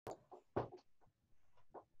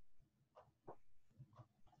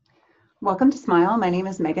Welcome to S.M.I.L.E. My name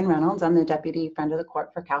is Megan Reynolds. I'm the Deputy Friend of the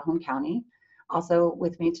Court for Calhoun County. Also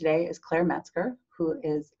with me today is Claire Metzger, who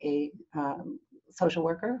is a social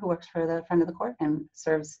worker who works for the Friend of the Court and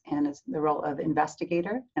serves in the role of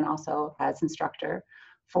investigator and also as instructor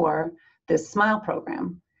for this S.M.I.L.E.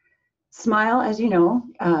 program. S.M.I.L.E., as you know,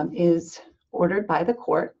 is ordered by the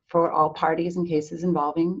court for all parties in cases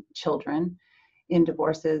involving children in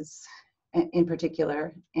divorces in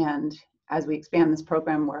particular. And as we expand this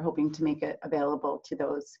program, we're hoping to make it available to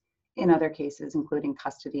those in other cases, including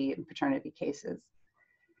custody and paternity cases.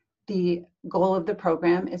 The goal of the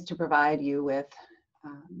program is to provide you with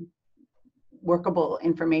workable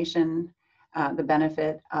information, the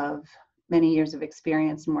benefit of many years of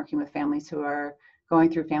experience in working with families who are going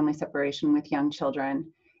through family separation with young children,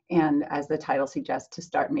 and as the title suggests, to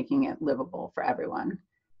start making it livable for everyone.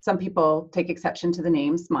 Some people take exception to the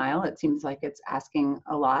name S.M.I.L.E. It seems like it's asking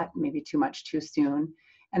a lot, maybe too much too soon.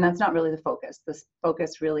 And that's not really the focus. The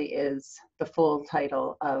focus really is the full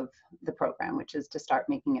title of the program, which is to start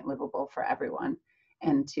making it livable for everyone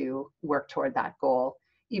and to work toward that goal,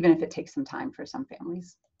 even if it takes some time for some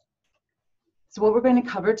families. So what we're going to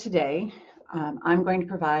cover today, I'm going to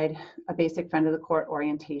provide a basic Friend of the Court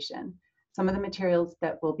orientation. Some of the materials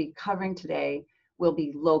that we'll be covering today will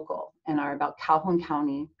be local and are about Calhoun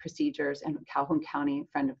County procedures and Calhoun County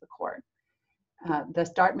Friend of the Court. The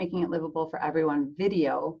Start Making It Livable for Everyone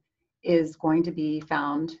video is going to be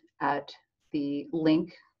found at the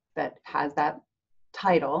link that has that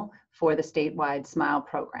title for the statewide S.M.I.L.E.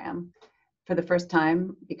 program. For the first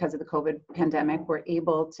time, because of the COVID pandemic, we're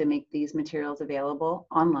able to make these materials available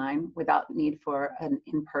online without need for an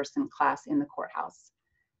in-person class in the courthouse.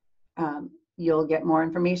 You'll get more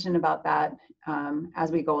information about that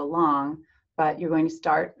as we go along, but you're going to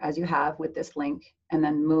start, as you have, with this link and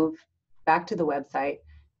then move back to the website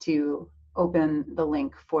to open the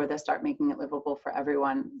link for the Start Making It Livable for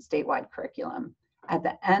Everyone statewide curriculum. At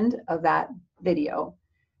the end of that video,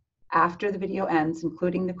 after the video ends,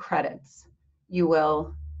 including the credits, you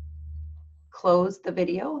will close the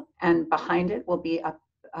video, and behind it will be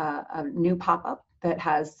a new pop-up that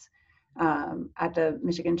has at the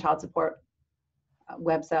Michigan Child Support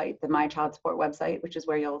website, the My Child Support website, which is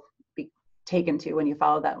where you'll be taken to when you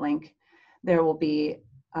follow that link. There will be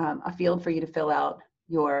a field for you to fill out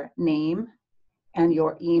your name and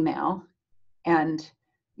your email and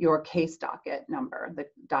your case docket number, the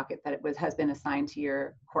docket that has been assigned to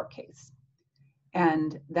your court case.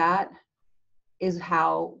 And that is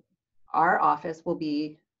how our office will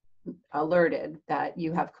be alerted that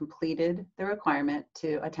you have completed the requirement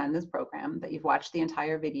to attend this program, that you've watched the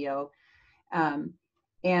entire video,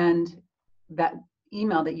 and that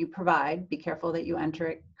email that you provide, be careful that you enter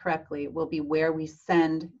it correctly, will be where we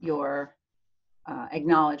send your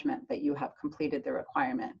acknowledgement that you have completed the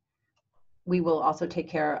requirement. We will also take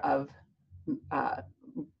care of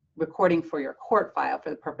recording for your court file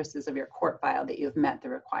for the purposes of your court file that you've met the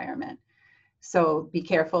requirement. So be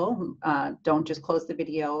careful, don't just close the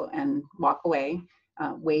video and walk away.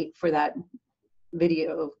 Wait for that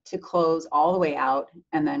video to close all the way out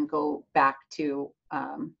and then go back to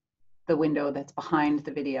the window that's behind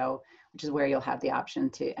the video, which is where you'll have the option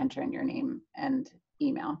to enter in your name and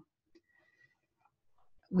email.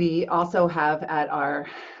 We also have at our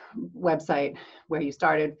website, where you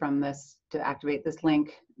started from this to activate this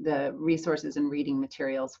link, the resources and reading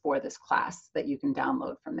materials for this class that you can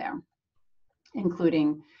download from there,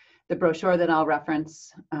 including the brochure that I'll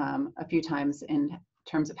reference a few times in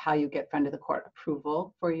terms of how you get Friend of the Court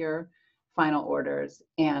approval for your final orders,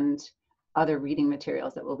 and other reading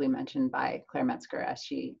materials that will be mentioned by Claire Metzger as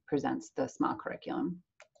she presents the S.M.I.L.E. curriculum.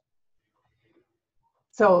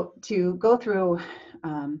 So to go through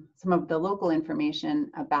some of the local information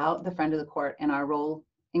about the Friend of the Court and our role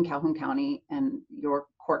in Calhoun County and your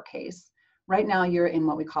court case, right now you're in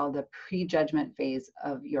what we call the pre-judgment phase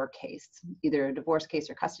of your case. Either a divorce case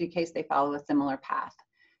or custody case, they follow a similar path.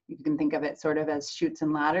 You can think of it sort of as chutes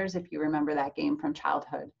and ladders if you remember that game from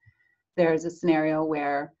childhood. There's a scenario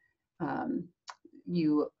where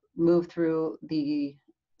you move through the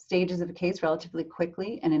stages of a case relatively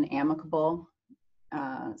quickly in an amicable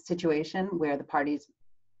situation where the parties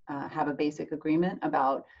have a basic agreement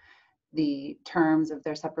about the terms of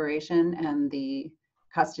their separation and the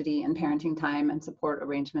custody and parenting time and support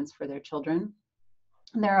arrangements for their children.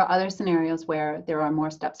 And there are other scenarios where there are more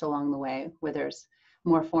steps along the way, where there's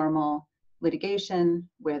more formal litigation,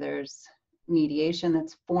 where there's mediation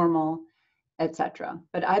that's formal, etc.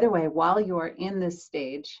 But either way, while you're in this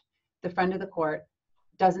stage, the Friend of the Court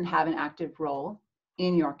doesn't have an active role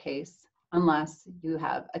in your case unless you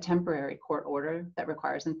have a temporary court order that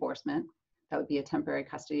requires enforcement. that would be a temporary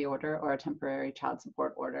custody order or a temporary child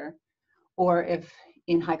support order. Or if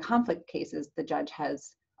in high conflict cases, the judge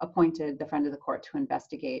has appointed the friend of the court to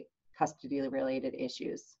investigate custody-related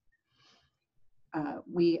issues.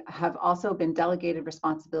 We have also been delegated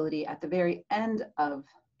responsibility at the very end of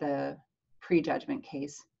the pre-judgment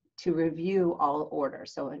case to review all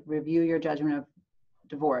orders. So review your judgment of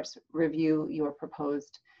divorce, review your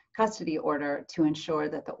proposed custody order to ensure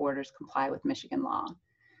that the orders comply with Michigan law.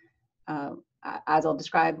 As I'll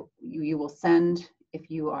describe, you will send,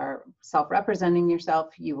 if you are self-representing yourself,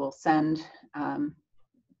 you will send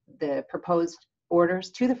the proposed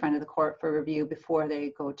orders to the friend of the court for review before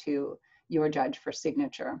they go to your judge for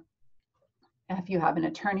signature. If you have an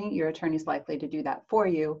attorney, your attorney is likely to do that for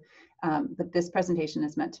you, but this presentation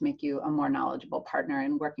is meant to make you a more knowledgeable partner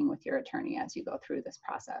in working with your attorney as you go through this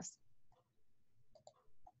process.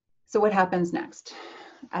 So what happens next?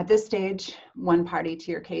 At this stage, one party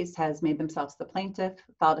to your case has made themselves the plaintiff,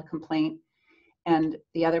 filed a complaint, and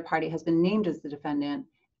the other party has been named as the defendant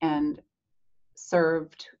and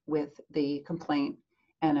served with the complaint,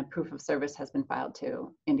 and a proof of service has been filed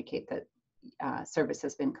to indicate that service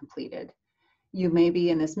has been completed. You may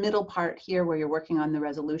be in this middle part here where you're working on the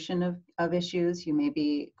resolution of issues. You may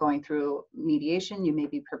be going through mediation. You may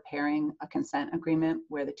be preparing a consent agreement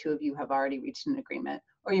where the two of you have already reached an agreement,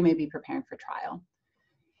 or you may be preparing for trial.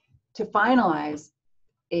 To finalize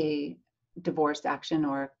a divorce action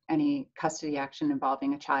or any custody action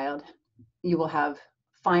involving a child, you will have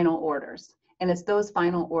final orders. And it's those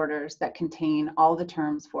final orders that contain all the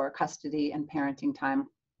terms for custody and parenting time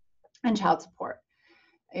and child support.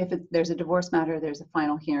 If there's a divorce matter, there's a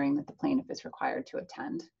final hearing that the plaintiff is required to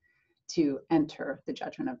attend to enter the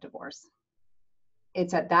judgment of divorce.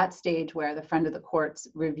 It's at that stage where the friend of the court's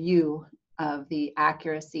review of the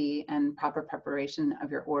accuracy and proper preparation of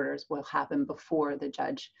your orders will happen before the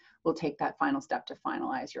judge will take that final step to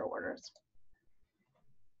finalize your orders.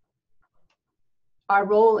 Our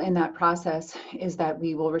role in that process is that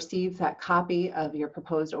we will receive that copy of your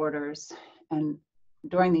proposed orders, and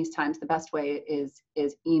during these times, the best way is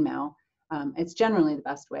email. It's generally the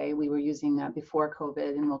best way. We were using that before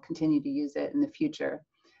COVID and we'll continue to use it in the future.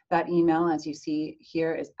 That email, as you see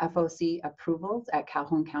here, is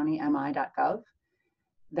focapprovals@calhouncounty.mi.gov.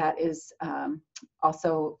 That is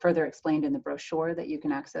also further explained in the brochure that you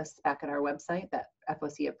can access back at our website, that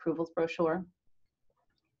FOC approvals brochure.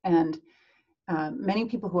 And many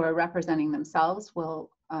people who are representing themselves will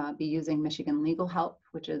be using Michigan Legal Help,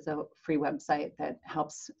 which is a free website that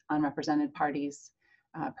helps unrepresented parties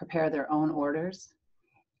prepare their own orders.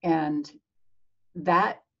 And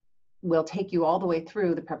that will take you all the way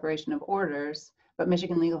through the preparation of orders, but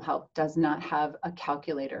Michigan Legal Help does not have a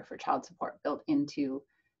calculator for child support built into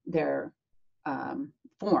their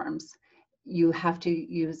forms. You have to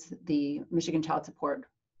use the Michigan Child Support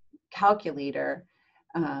calculator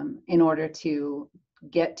in order to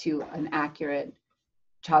get to an accurate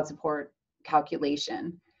child support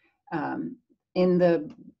calculation. In the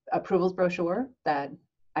approvals brochure that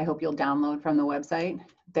I hope you'll download from the website,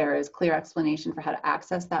 there is clear explanation for how to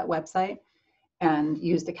access that website and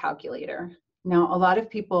use the calculator. Now, a lot of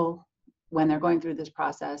people, when they're going through this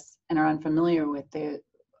process and are unfamiliar with the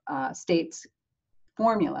state's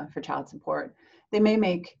formula for child support, they may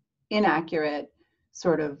make inaccurate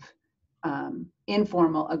sort of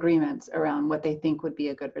informal agreements around what they think would be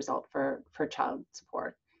a good result for child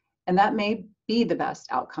support. And that may be the best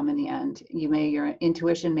outcome in the end. Your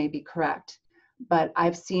intuition may be correct, but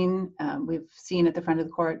we've seen at the front of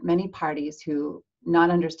the court many parties who,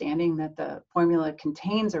 not understanding that the formula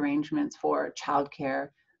contains arrangements for childcare,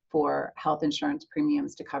 for health insurance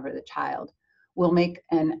premiums to cover the child, will make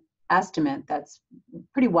an estimate that's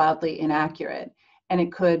pretty wildly inaccurate. And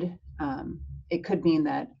it could mean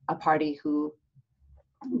that a party who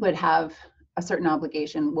would have a certain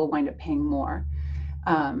obligation will wind up paying more.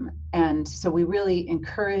 And so we really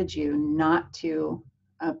encourage you not to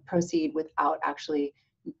proceed without actually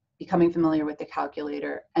becoming familiar with the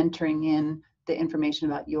calculator, entering in the information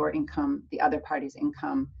about your income, the other party's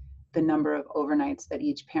income, the number of overnights that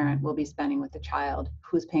each parent will be spending with the child,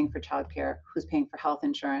 who's paying for childcare, who's paying for health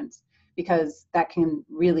insurance, because that can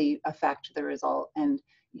really affect the result. And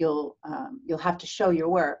you'll have to show your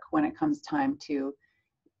work when it comes time to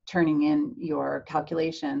turning in your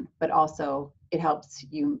calculation, but also it helps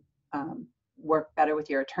you work better with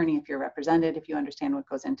your attorney if you're represented, if you understand what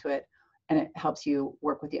goes into it, and it helps you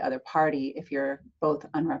work with the other party if you're both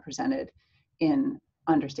unrepresented in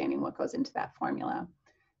understanding what goes into that formula.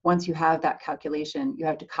 Once you have that calculation, you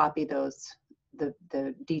have to copy the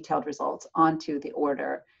detailed results onto the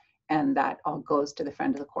order, and that all goes to the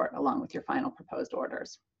friend of the court along with your final proposed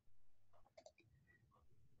orders.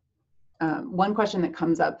 One question that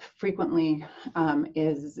comes up frequently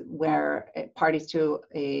is where parties to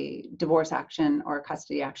a divorce action or a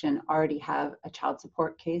custody action already have a child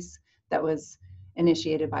support case that was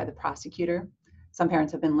initiated by the prosecutor. Some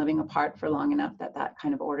parents have been living apart for long enough that that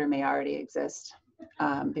kind of order may already exist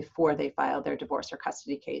before they file their divorce or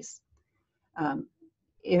custody case.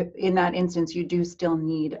 In that instance, you do still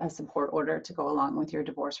need a support order to go along with your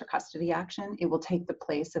divorce or custody action. It will take the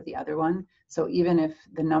place of the other one. So even if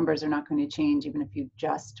the numbers are not going to change, even if you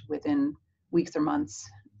just within weeks or months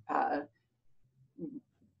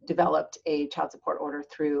developed a child support order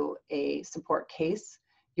through a support case,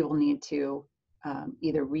 you will need to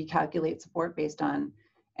either recalculate support based on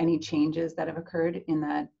any changes that have occurred in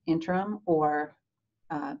that interim, or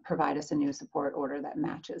provide us a new support order that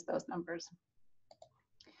matches those numbers.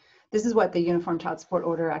 This is what the Uniform Child Support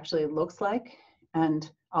Order actually looks like, and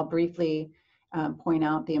I'll briefly point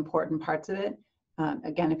out the important parts of it.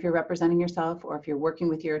 Again, if you're representing yourself or if you're working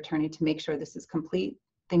with your attorney to make sure this is complete,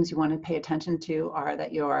 things you want to pay attention to are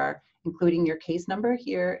that you are including your case number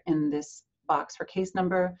here in this box for case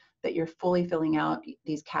number, that you're fully filling out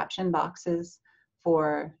these caption boxes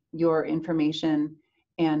for your information,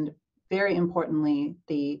 and very importantly,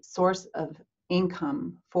 the source of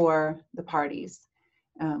income for the parties.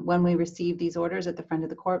 When we receive these orders at the front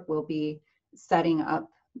of the court, we'll be setting up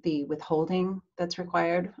the withholding that's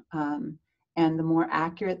required. And the more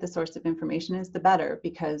accurate the source of information is, the better,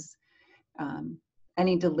 because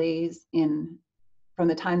any delays from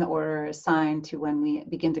the time the order is signed to when we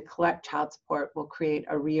begin to collect child support will create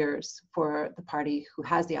arrears for the party who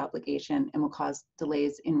has the obligation, and will cause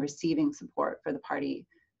delays in receiving support for the party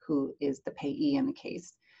who is the payee in the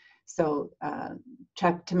case. So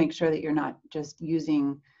check to make sure that you're not just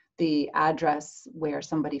using the address where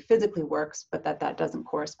somebody physically works, but that doesn't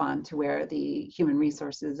correspond to where the human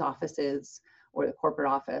resources office is, or the corporate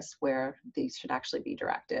office where these should actually be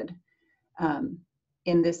directed.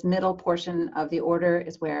 In this middle portion of the order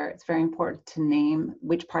is where it's very important to name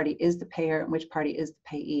which party is the payer and which party is the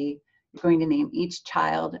payee. You're going to name each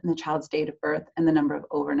child and the child's date of birth and the number of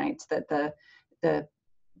overnights that the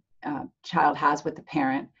child has with the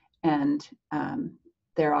parent. And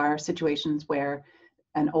there are situations where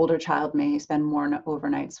an older child may spend more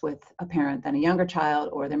overnights with a parent than a younger child,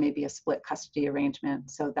 or there may be a split custody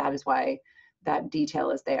arrangement. So that is why that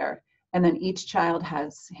detail is there. And then each child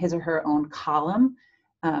has his or her own column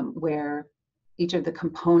where each of the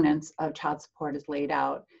components of child support is laid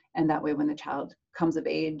out. And that way, when the child comes of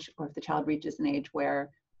age, or if the child reaches an age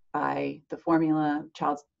where by the formula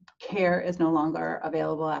child's care is no longer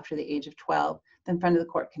available after the age of 12, then front of the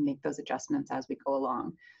court can make those adjustments as we go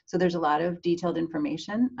along. So there's a lot of detailed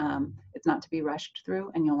information. It's not to be rushed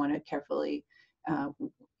through, and you'll want to carefully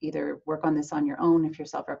either work on this on your own if you're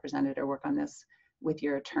self-represented, or work on this with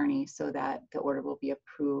your attorney so that the order will be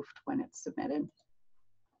approved when it's submitted.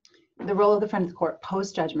 The role of the front of the court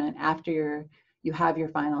post-judgment, after you have your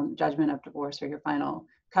final judgment of divorce or your final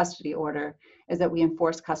custody order, is that we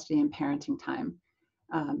enforce custody and parenting time.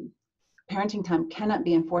 Parenting time cannot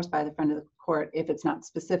be enforced by the front of the court if it's not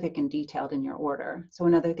specific and detailed in your order. So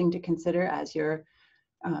another thing to consider as you're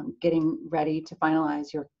getting ready to finalize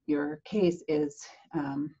your case is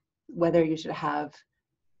whether you should have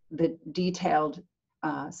the detailed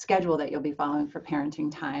schedule that you'll be following for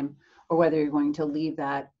parenting time, or whether you're going to leave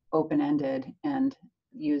that open-ended and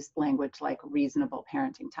use language like reasonable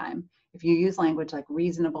parenting time. If you use language like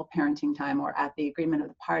reasonable parenting time, or at the agreement of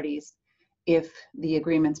the parties, if the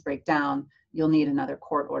agreements break down, you'll need another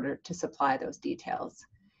court order to supply those details.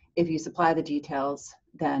 If you supply the details,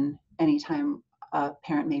 then anytime a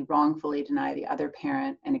parent may wrongfully deny the other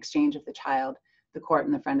parent an exchange of the child, the court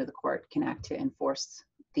and the friend of the court can act to enforce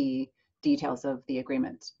the details of the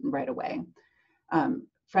agreement right away.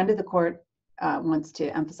 Friend of the court wants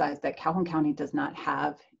to emphasize that Calhoun County does not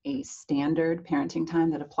have a standard parenting time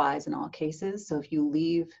that applies in all cases. So if you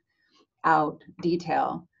leave out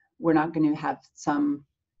detail, we're not going to have some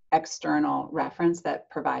external reference that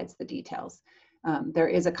provides the details. There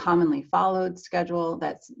is a commonly followed schedule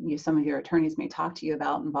that some of your attorneys may talk to you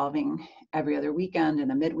about, involving every other weekend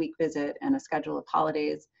and a midweek visit and a schedule of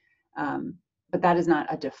holidays. But that is not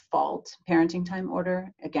a default parenting time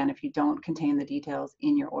order. Again, if you don't contain the details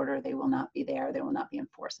in your order, they will not be there. They will not be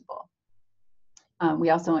enforceable.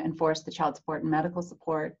 We also enforce the child support and medical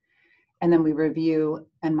support, and then we review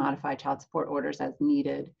and modify child support orders as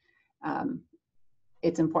needed.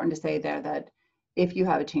 It's important to say there that if you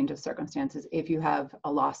have a change of circumstances, if you have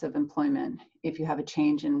a loss of employment, if you have a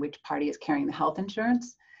change in which party is carrying the health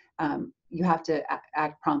insurance, you have to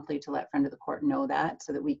act promptly to let friend of the court know that,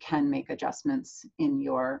 so that we can make adjustments in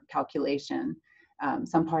your calculation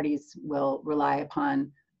Some parties will rely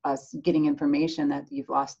upon us getting information that you've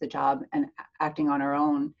lost the job and acting on our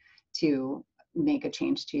own to make a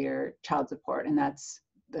change to your child support. And that's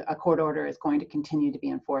a court order is going to continue to be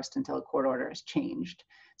enforced until a court order is changed.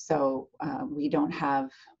 So we don't have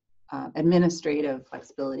administrative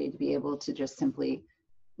flexibility to be able to just simply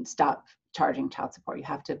stop charging child support. You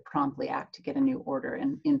have to promptly act to get a new order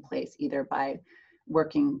in place, either by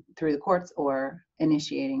working through the courts or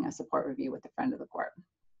initiating a support review with a friend of the court.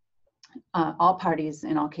 All parties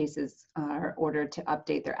in all cases are ordered to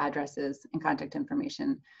update their addresses and contact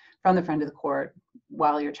information from the friend of the court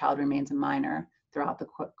while your child remains a minor throughout the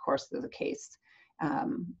course of the case,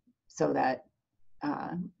 so that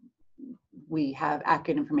we have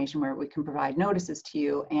accurate information where we can provide notices to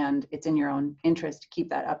you, and it's in your own interest to keep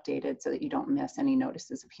that updated so that you don't miss any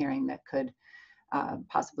notices of hearing that could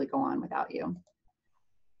possibly go on without you.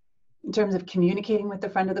 In terms of communicating with the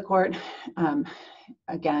friend of the court,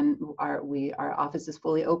 again, our office is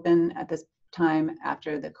fully open at this time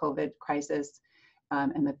after the COVID crisis,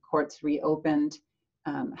 and the courts reopened.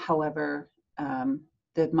 However,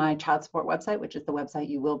 the My Child Support website, which is the website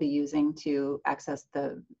you will be using to access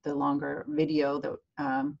the longer video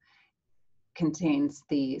that contains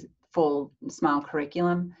the full S.M.I.L.E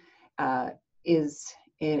curriculum, is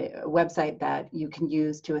a website that you can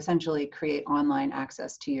use to essentially create online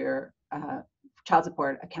access to your child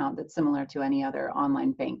support account that's similar to any other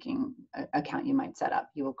online banking account you might set up.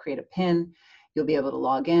 You will create a PIN, you'll be able to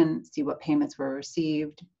log in, see what payments were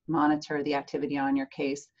received, monitor the activity on your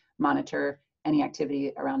case, monitor any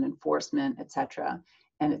activity around enforcement, etc.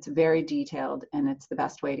 And it's very detailed, and it's the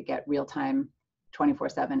best way to get real-time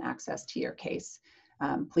 24/7 access to your case.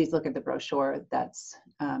 Please look at the brochure that's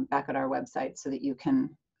back at our website so that you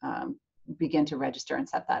can begin to register and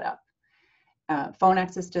set that up. Phone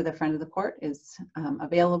access to the friend of the court is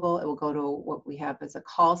available. It will go to what we have as a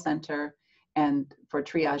call center, and for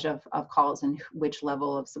triage of calls and which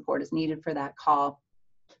level of support is needed for that call.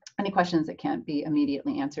 Any questions that can't be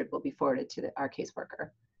immediately answered will be forwarded to our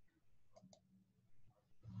caseworker.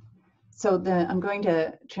 So I'm going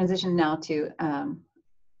to transition now to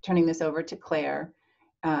turning this over to Claire.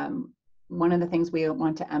 One of the things we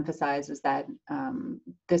want to emphasize is that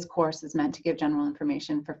this course is meant to give general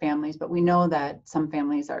information for families, but we know that some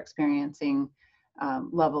families are experiencing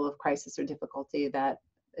level of crisis or difficulty that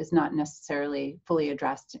is not necessarily fully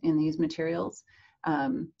addressed in these materials.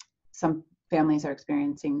 Some families are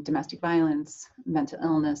experiencing domestic violence, mental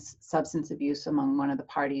illness, substance abuse among one of the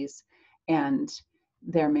parties, and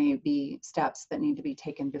there may be steps that need to be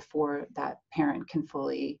taken before that parent can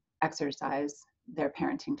fully exercise their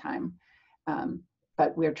parenting time.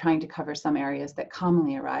 But we're trying to cover some areas that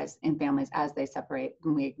commonly arise in families as they separate,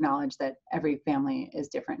 and we acknowledge that every family is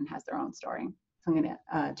different and has their own story. So I'm going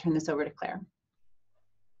to turn this over to Claire.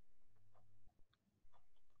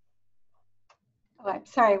 Oh, I'm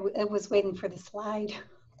sorry, I was waiting for the slide.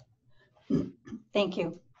 Thank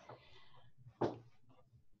you.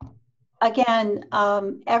 Again,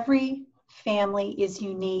 every family is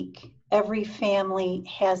unique. Every family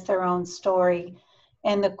has their own story,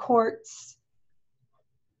 and the courts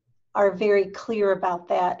are very clear about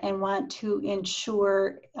that and want to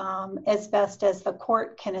ensure, as best as the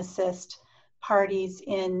court can assist parties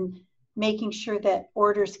in making sure that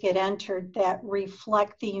orders get entered that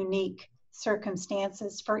reflect the unique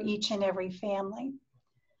circumstances for each and every family.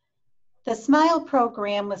 The S.M.I.L.E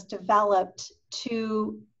program was developed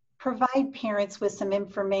to provide parents with some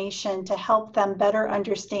information to help them better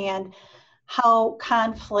understand how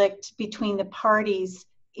conflict between the parties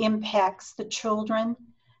impacts the children,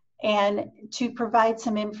 and to provide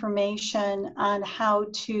some information on how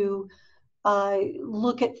to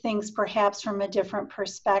look at things perhaps from a different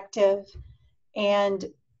perspective and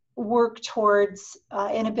work towards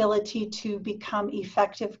an ability to become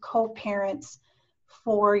effective co-parents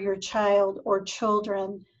for your child or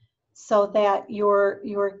children, so that your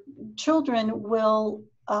children will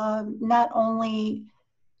not only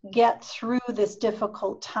get through this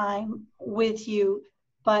difficult time with you,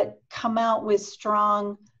 but come out with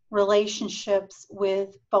strong relationships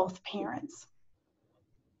with both parents.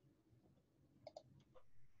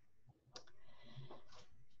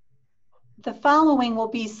 The following will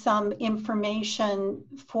be some information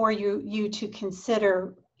for you to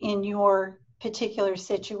consider in your particular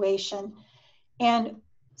situation. And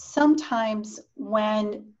sometimes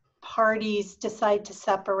when parties decide to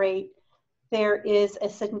separate, there is a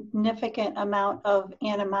significant amount of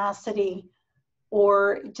animosity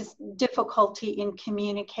or just difficulty in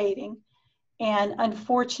communicating. And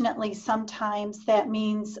unfortunately, sometimes that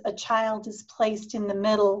means a child is placed in the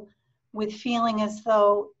middle with feeling as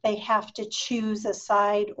though they have to choose a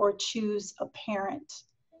side or choose a parent.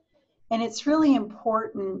 And it's really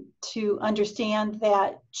important to understand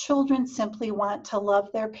that children simply want to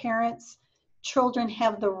love their parents. Children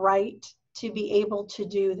have the right to be able to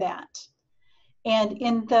do that. And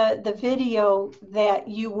in the video that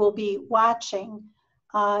you will be watching,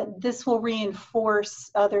 this will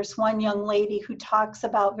reinforce, there's one young lady who talks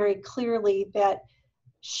about very clearly that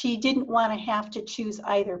she didn't want to have to choose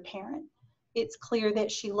either parent. It's clear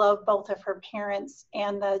that she loved both of her parents,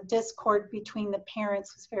 and the discord between the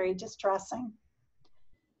parents was very distressing.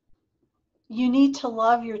 You need to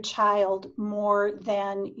love your child more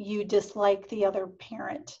than you dislike the other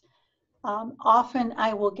parent. Often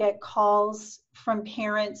I will get calls from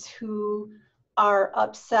parents who are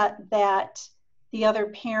upset that the other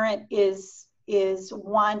parent is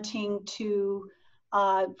wanting to,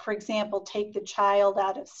 for example, take the child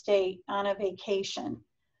out of state on a vacation.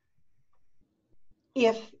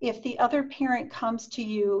 If the other parent comes to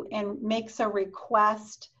you and makes a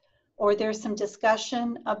request, or there's some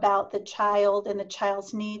discussion about the child and the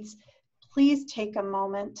child's needs, please take a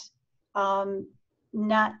moment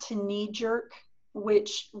not to knee-jerk,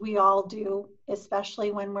 which we all do,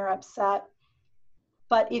 especially when we're upset.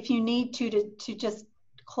 But if you need to just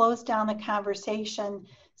close down the conversation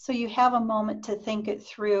so you have a moment to think it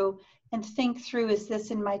through and think through, is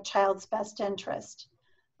this in my child's best interest?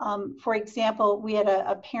 For example, we had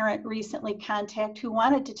a parent recently contact who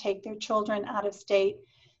wanted to take their children out of state.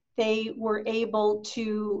 They were able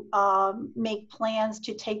to make plans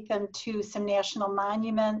to take them to some national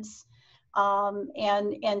monuments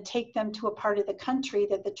and take them to a part of the country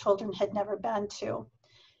that the children had never been to.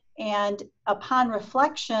 And upon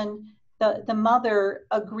reflection, the mother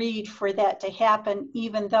agreed for that to happen,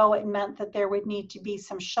 even though it meant that there would need to be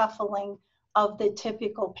some shuffling of the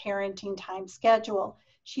typical parenting time schedule.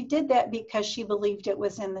 She did that because she believed it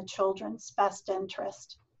was in the children's best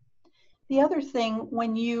interest. The other thing,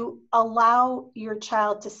 when you allow your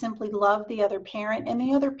child to simply love the other parent, and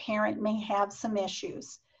the other parent may have some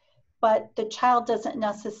issues, but the child doesn't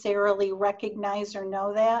necessarily recognize or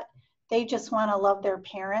know that. They just want to love their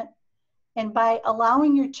parent. And by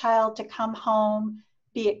allowing your child to come home,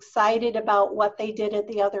 be excited about what they did at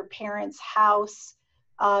the other parent's house,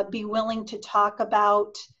 be willing to talk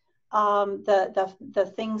about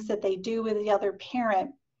the things that they do with the other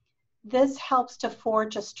parent, this helps to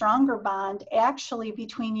forge a stronger bond actually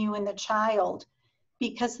between you and the child,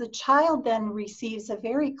 because the child then receives a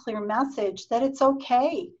very clear message that it's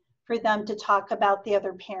okay for them to talk about the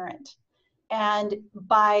other parent. And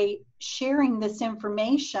by sharing this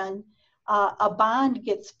information, a bond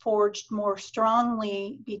gets forged more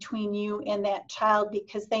strongly between you and that child,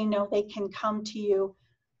 because they know they can come to you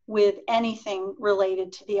with anything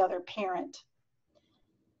related to the other parent.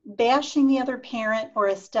 Bashing the other parent or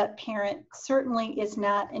a step parent certainly is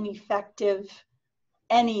not an effective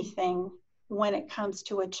anything when it comes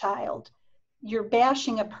to a child. You're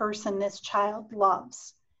bashing a person this child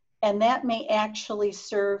loves, and that may actually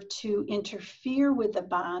serve to interfere with the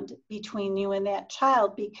bond between you and that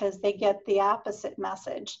child, because they get the opposite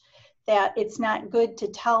message, that it's not good to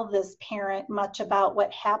tell this parent much about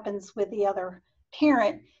what happens with the other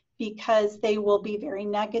parent, because they will be very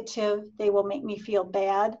negative. They will make me feel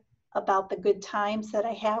bad about the good times that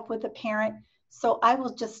I have with the parent. So I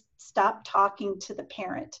will just stop talking to the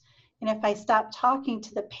parent. And if I stop talking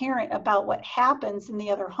to the parent about what happens in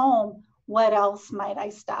the other home, what else might I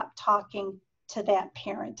stop talking to that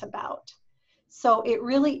parent about? So it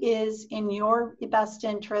really is in your best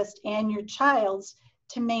interest and your child's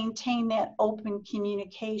to maintain that open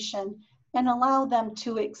communication and allow them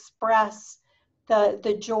to express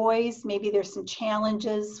the joys. Maybe there's some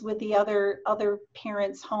challenges with the other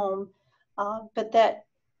parent's home, but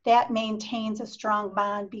that maintains a strong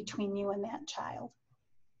bond between you and that child.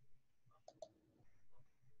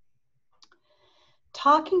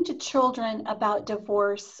 Talking to children about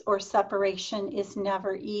divorce or separation is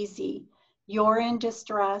never easy. You're in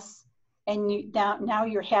distress, and now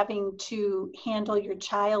you're having to handle your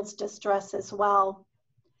child's distress as well.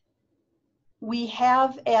 We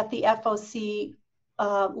have at the FOC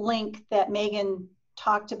link that Megan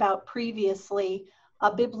talked about previously,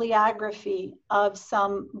 a bibliography of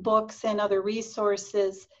some books and other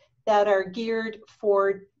resources that are geared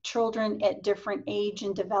for children at different age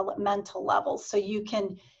and developmental levels. So you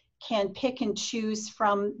can pick and choose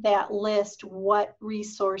from that list what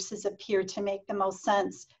resources appear to make the most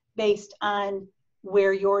sense based on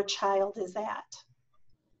where your child is at.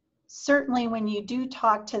 Certainly when you do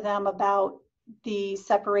talk to them about the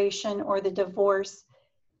separation or the divorce,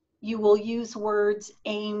 You will use words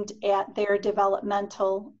aimed at their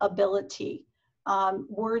developmental ability,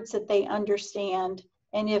 words that they understand.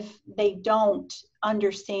 And if they don't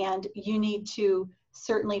understand, you need to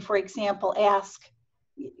certainly, for example, ask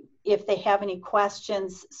if they have any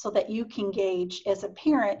questions so that you can gauge as a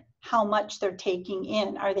parent how much they're taking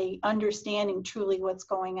in. Are they understanding truly what's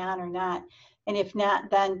going on or not? And if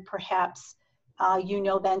not, then perhaps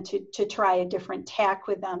then to try a different tack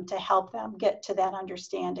with them to help them get to that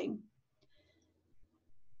understanding.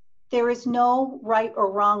 There is no right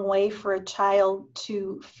or wrong way for a child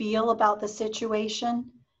to feel about the situation,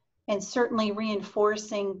 and certainly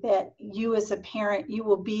reinforcing that you as a parent, you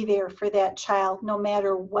will be there for that child no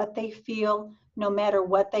matter what they feel, no matter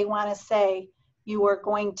what they want to say. You are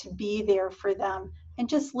going to be there for them, and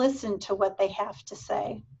just listen to what they have to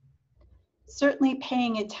say. Certainly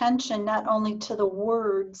paying attention not only to the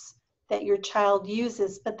words that your child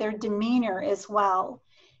uses, but their demeanor as well.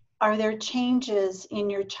 Are there changes in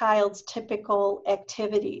your child's typical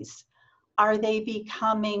activities? Are they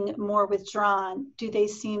becoming more withdrawn? Do they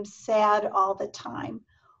seem sad all the time?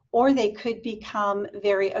 Or they could become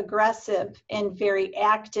very aggressive and very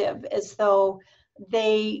active, as though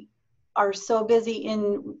they are so busy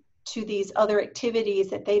into these other activities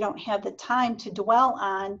that they don't have the time to dwell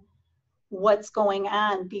on what's going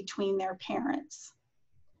on between their parents.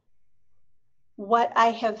 What I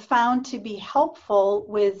have found to be helpful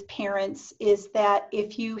with parents is that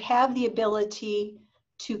if you have the ability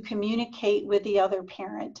to communicate with the other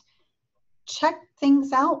parent, check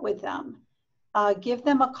things out with them. Give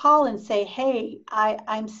them a call and say, hey,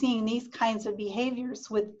 I'm seeing these kinds of behaviors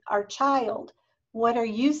with our child. What are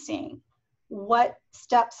you seeing? What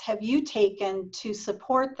steps have you taken to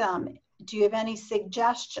support them? Do you have any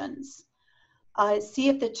suggestions? See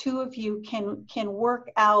if the two of you can work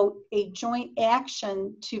out a joint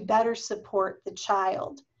action to better support the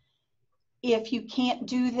child. If you can't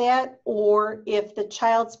do that, or if the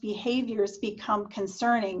child's behaviors become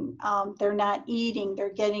concerning, they're not eating, they're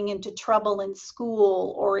getting into trouble in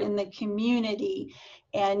school or in the community,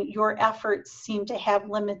 and your efforts seem to have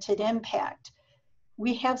limited impact.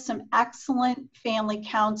 We have some excellent family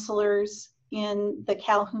counselors in the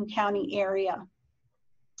Calhoun County area.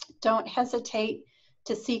 Don't hesitate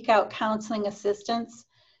to seek out counseling assistance.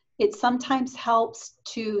 It sometimes helps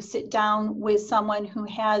to sit down with someone who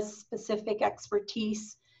has specific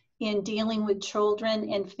expertise in dealing with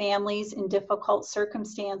children and families in difficult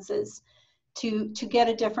circumstances to get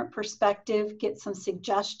a different perspective, get some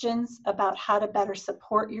suggestions about how to better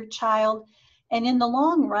support your child. And in the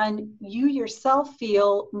long run, you yourself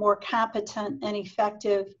feel more competent and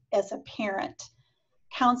effective as a parent.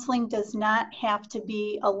 Counseling does not have to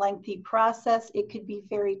be a lengthy process. It could be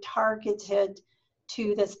very targeted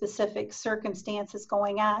to the specific circumstances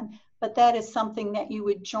going on, but that is something that you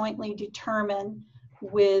would jointly determine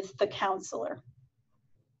with the counselor.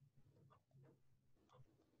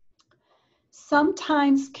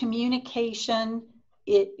 Sometimes communication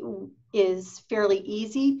is fairly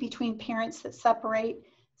easy between parents that separate.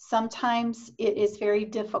 Sometimes it is very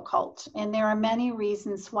difficult, and there are many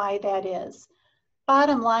reasons why that is.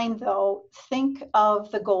 Bottom line though, think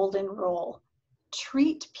of the golden rule.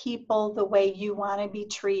 Treat people the way you want to be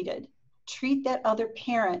treated. Treat that other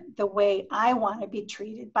parent the way I want to be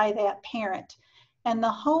treated by that parent. And the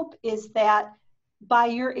hope is that by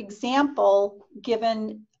your example,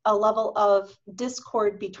 given a level of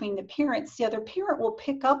discord between the parents, the other parent will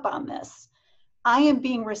pick up on this. I am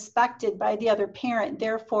being respected by the other parent,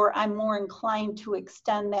 therefore I'm more inclined to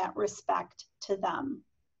extend that respect to them.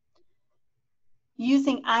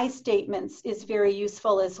 Using I statements is very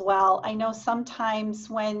useful as well. I know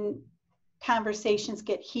sometimes when conversations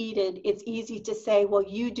get heated, it's easy to say, well,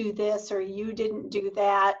 you do this or you didn't do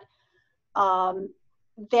that.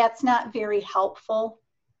 That's not very helpful.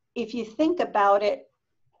 If you think about it,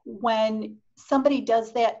 when somebody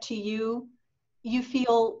does that to you, you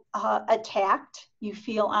feel attacked, you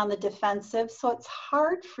feel on the defensive, so it's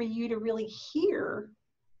hard for you to really hear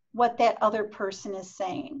what that other person is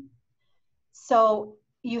saying. So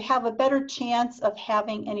you have a better chance of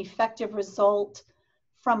having an effective result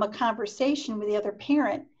from a conversation with the other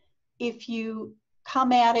parent if you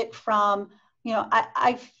come at it from,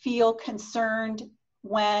 I feel concerned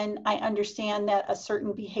when I understand that a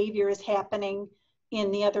certain behavior is happening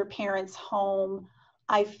in the other parent's home.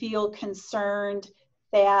 I feel concerned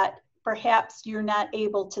that perhaps you're not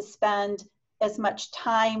able to spend as much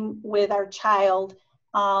time with our child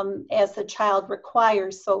as the child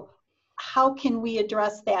requires. So how can we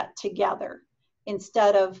address that together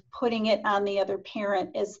instead of putting it on the other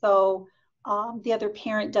parent as though the other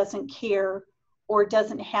parent doesn't care or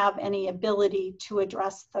doesn't have any ability to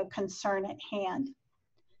address the concern at hand.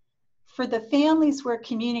 For the families where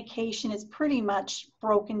communication is pretty much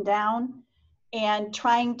broken down and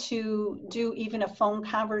trying to do even a phone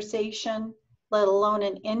conversation, let alone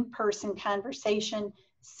an in-person conversation,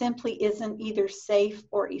 simply isn't either safe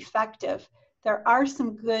or effective, there are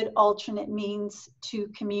some good alternate means to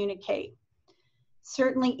communicate.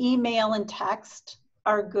 Certainly email and text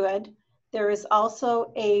are good. There is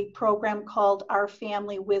also a program called Our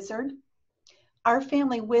Family Wizard. Our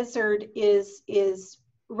Family Wizard is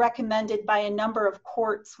recommended by a number of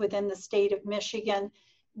courts within the state of Michigan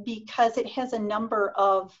because it has a number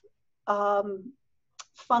of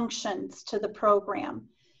functions to the program.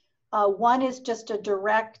 One is just a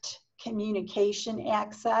direct communication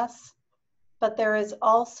access, but there is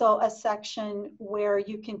also a section where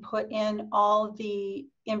you can put in all the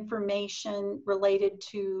information related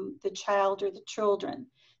to the child or the children,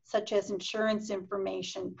 such as insurance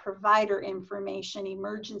information, provider information,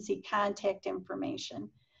 emergency contact information.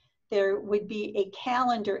 There would be a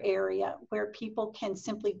calendar area where people can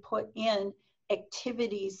simply put in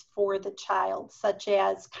activities for the child, such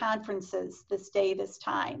as conferences this day, this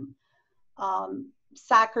time.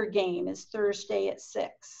 Soccer game is Thursday at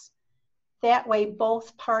 6. That way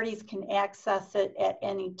both parties can access it at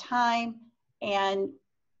any time, and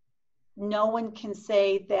no one can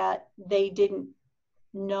say that they didn't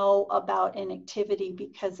know about an activity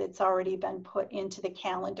because it's already been put into the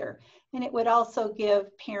calendar. And it would also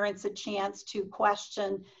give parents a chance to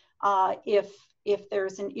question if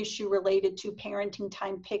there's an issue related to parenting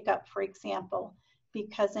time pickup, for example,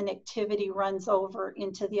 because an activity runs over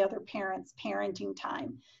into the other parent's parenting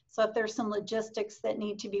time. So if there's some logistics that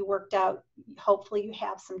need to be worked out, hopefully you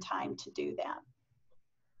have some time to do that.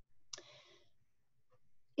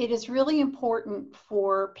 It is really important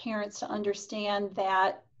for parents to understand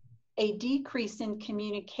that a decrease in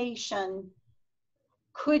communication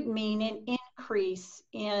could mean an increase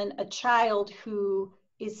in a child who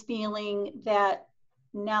is feeling that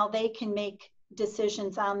now they can make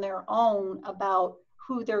decisions on their own about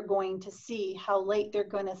who they're going to see, how late they're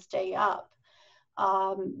going to stay up,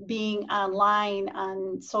 being online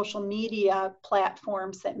on social media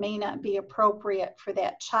platforms that may not be appropriate for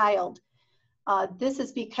that child. This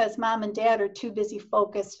is because mom and dad are too busy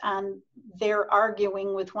focused on their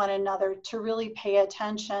arguing with one another to really pay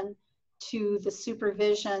attention to the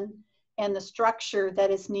supervision and the structure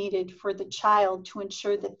that is needed for the child to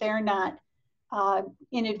ensure that they're not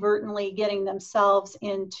inadvertently getting themselves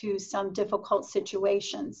into some difficult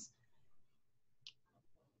situations.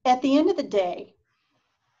 At the end of the day,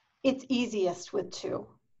 it's easiest with two.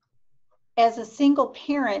 As a single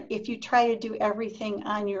parent, if you try to do everything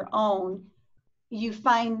on your own, you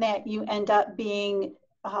find that you end up being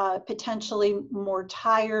potentially more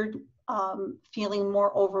tired, feeling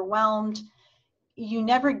more overwhelmed. You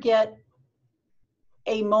never get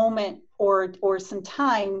a moment or some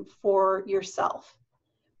time for yourself.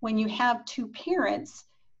 When you have two parents,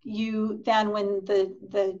 you then, when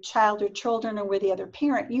the child or children are with the other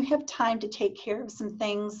parent, you have time to take care of some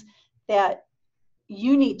things that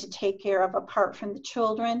you need to take care of apart from the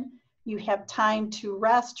children. You have time to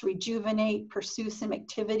rest, rejuvenate, pursue some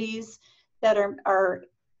activities that are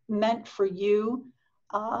meant for you,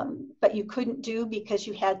 but you couldn't do because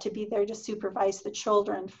you had to be there to supervise the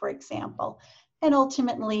children, for example. And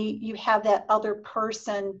ultimately, you have that other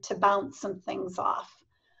person to bounce some things off.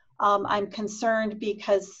 I'm concerned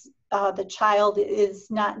because the child is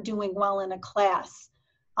not doing well in a class.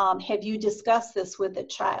 Have you discussed this with the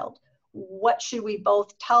child? What should we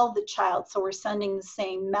both tell the child so we're sending the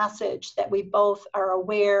same message, that we both are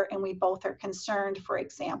aware and we both are concerned, for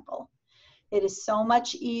example? It is so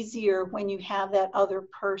much easier when you have that other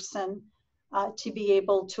person to be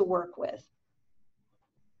able to work with.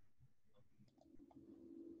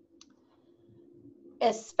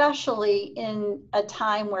 Especially in a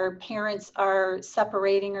time where parents are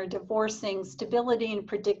separating or divorcing, stability and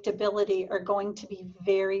predictability are going to be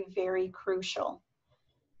very, very crucial.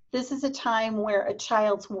 This is a time where a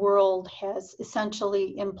child's world has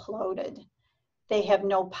essentially imploded. They have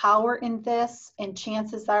no power in this, and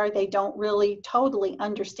chances are they don't really totally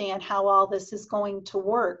understand how all this is going to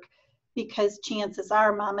work, because chances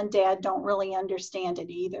are mom and dad don't really understand it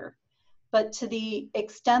either. But to the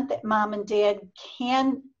extent that mom and dad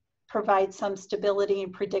can provide some stability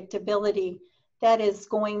and predictability, that is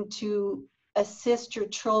going to assist your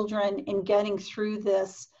children in getting through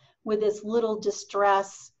this with as little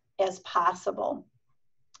distress as possible.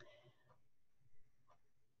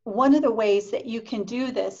 One of the ways that you can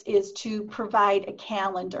do this is to provide a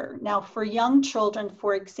calendar. Now, for young children,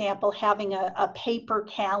 for example, having a paper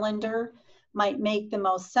calendar might make the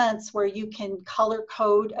most sense, where you can color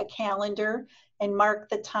code a calendar and mark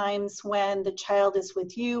the times when the child is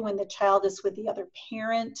with you, when the child is with the other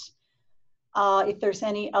parent. If there's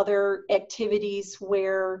any other activities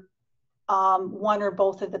where one or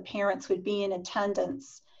both of the parents would be in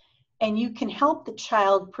attendance. And you can help the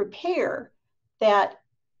child prepare that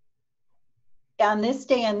on this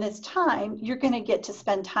day and this time, you're going to get to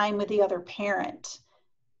spend time with the other parent.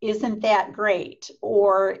 Isn't that great?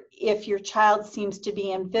 Or if your child seems to be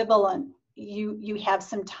ambivalent, you have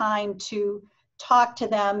some time to talk to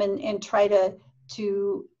them and try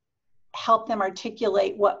to help them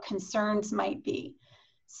articulate what concerns might be.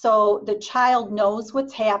 So the child knows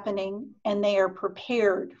what's happening and they are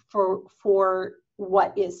prepared for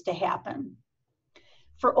what is to happen.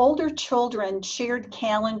 For older children, shared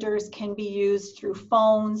calendars can be used through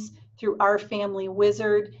phones, through Our Family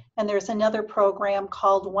Wizard, and there's another program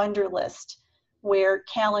called Wonderlist where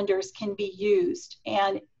calendars can be used,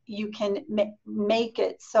 and you can make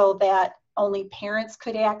it so that only parents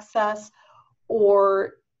could access,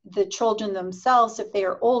 or the children themselves, if they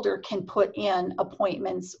are older, can put in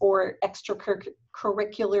appointments or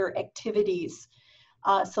extracurricular activities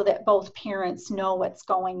so that both parents know what's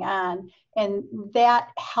going on. And that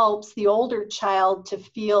helps the older child to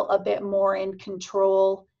feel a bit more in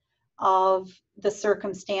control of the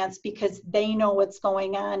circumstance because they know what's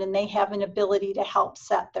going on and they have an ability to help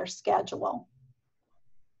set their schedule.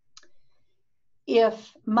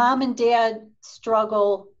 If mom and dad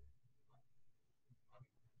struggle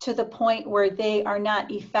to the point where they are not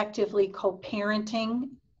effectively co-parenting,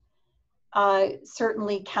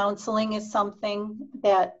 certainly counseling is something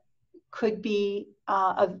that could be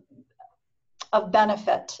of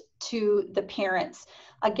benefit to the parents.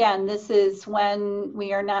 Again, this is when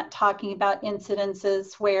we are not talking about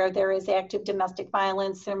incidences where there is active domestic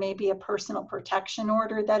violence. There may be a personal protection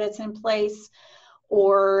order that is in place,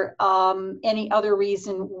 or any other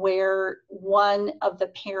reason where one of the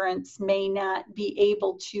parents may not be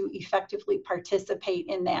able to effectively participate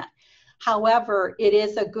in that. However, it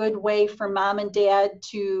is a good way for mom and dad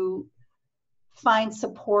to find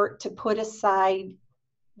support, to put aside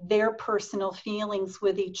their personal feelings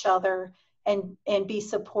with each other and be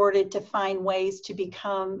supported to find ways to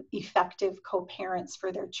become effective co-parents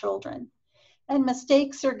for their children. And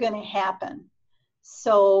mistakes are going to happen.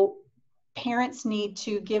 So parents need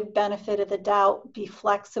to give benefit of the doubt, be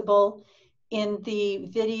flexible. In the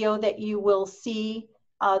video that you will see,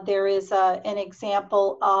 there is an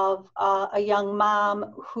example of a young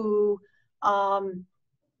mom who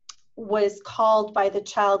was called by the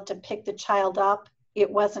child to pick the child up. It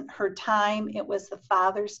wasn't her time, it was the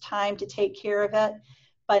father's time to take care of it.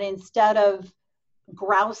 But instead of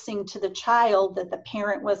grousing to the child that the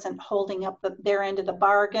parent wasn't holding up their end of the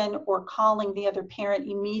bargain or calling the other parent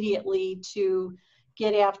immediately to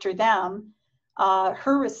get after them,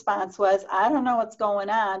 her response was, I don't know what's going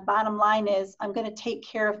on. Bottom line is, I'm going to take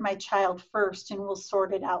care of my child first and we'll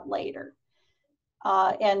sort it out later.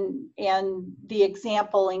 And the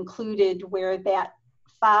example included where that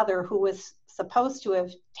father who was supposed to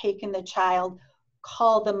have taken the child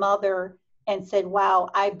called the mother and said, wow,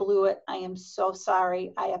 I blew it. I am so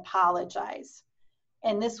sorry. I apologize.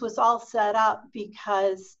 And this was all set up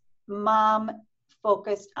because mom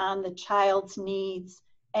focused on the child's needs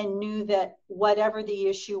and knew that whatever the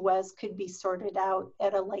issue was could be sorted out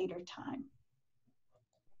at a later time.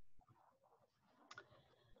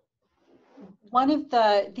 One of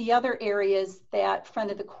the other areas that front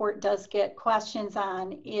of the court does get questions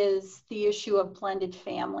on is the issue of blended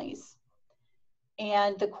families.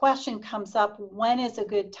 And the question comes up, when is a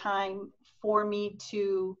good time for me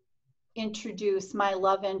to introduce my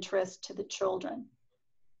love interest to the children?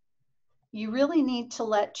 You really need to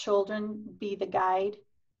let children be the guide.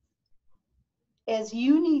 As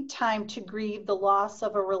you need time to grieve the loss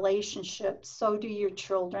of a relationship, so do your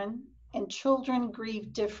children. And children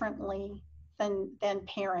grieve differently than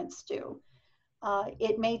parents do.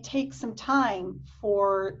 It may take some time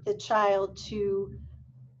for the child to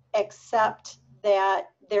accept that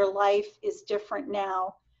their life is different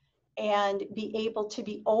now and be able to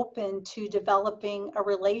be open to developing a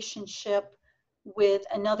relationship with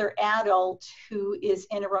another adult who is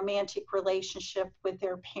in a romantic relationship with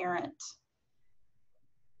their parent.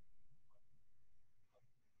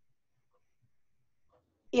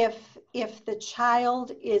 If the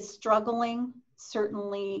child is struggling,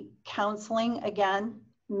 certainly counseling, again,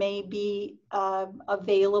 may be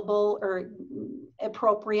available or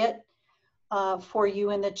appropriate for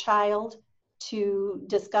you and the child to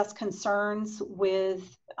discuss concerns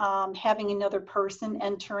with having another person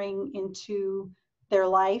entering into their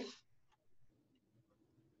life.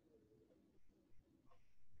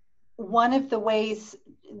 one of the ways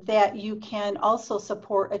that you can also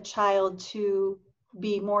support a child to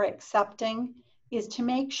be more accepting is to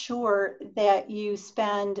make sure that you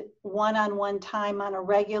spend one-on-one time on a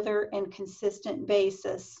regular and consistent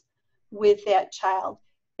basis with that child.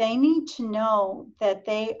 They need to know that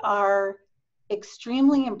they are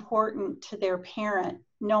extremely important to their parent,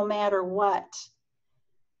 no matter what.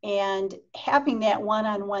 And having that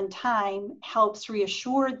one-on-one time helps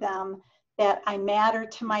reassure them that I matter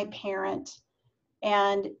to my parent.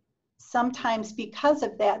 And sometimes because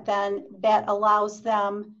of that, then that allows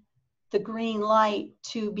them the green light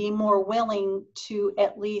to be more willing to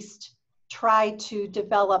at least try to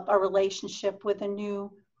develop a relationship with a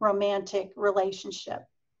new romantic relationship.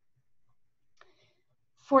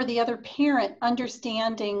 For the other parent,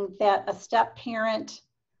 understanding that a step parent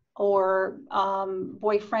or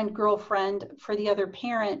boyfriend, girlfriend for the other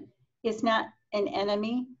parent is not an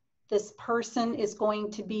enemy. This person is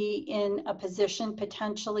going to be in a position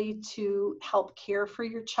potentially to help care for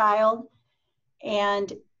your child.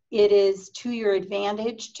 And it is to your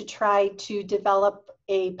advantage to try to develop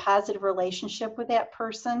a positive relationship with that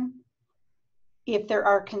person. If there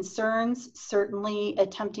are concerns, certainly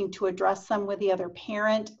attempting to address them with the other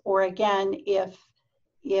parent, or again, if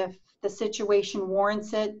the situation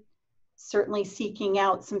warrants it, certainly seeking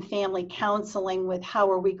out some family counseling with how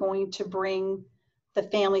are we going to bring the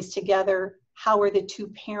families together? How are the two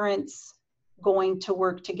parents going to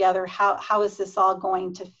work together? How is this all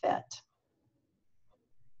going to fit?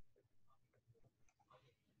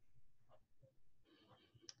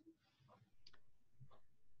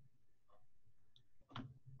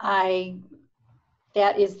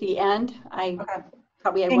 That is the end. I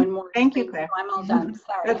probably had one more. Thank you, Claire. So I'm all done.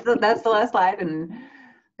 Sorry. That's the last slide, and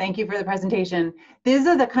thank you for the presentation. These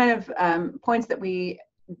are the kind of points that we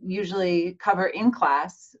usually cover in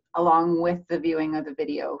class, along with the viewing of the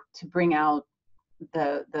video, to bring out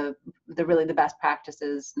the really the best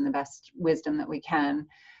practices and the best wisdom that we can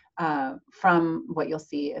from what you'll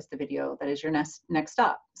see as the video that is your next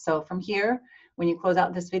stop. So from here, when you close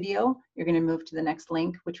out this video, you're going to move to the next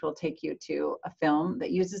link, which will take you to a film that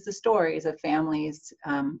uses the stories of families,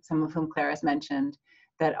 some of whom Claire has mentioned,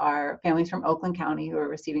 that are families from Oakland County who are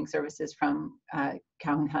receiving services from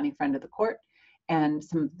Calhoun County Friend of the Court, and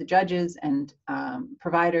some of the judges and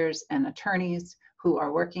providers and attorneys who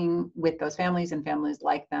are working with those families and families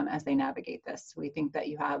like them as they navigate this. We think that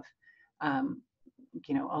you have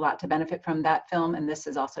a lot to benefit from that film, and this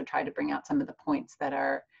is also tried to bring out some of the points that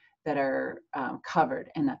are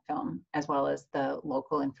covered in that film, as well as the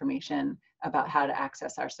local information about how to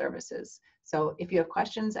access our services. So if you have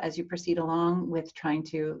questions as you proceed along with trying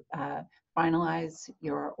to finalize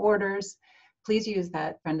your orders, please use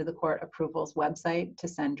that Friend of the Court Approvals website to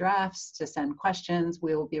send drafts, to send questions.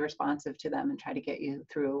 We will be responsive to them and try to get you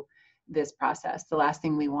through this process. The last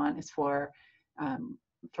thing we want is for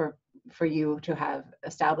you to have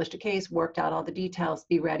established a case, worked out all the details,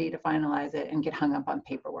 be ready to finalize it, and get hung up on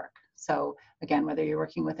paperwork. So again, whether you're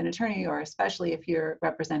working with an attorney or especially if you're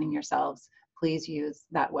representing yourselves, please use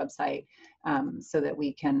that website so that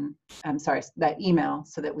we can, that email,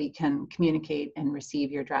 so that we can communicate and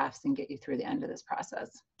receive your drafts and get you through the end of this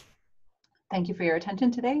process. Thank you for your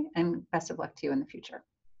attention today, and best of luck to you in the future.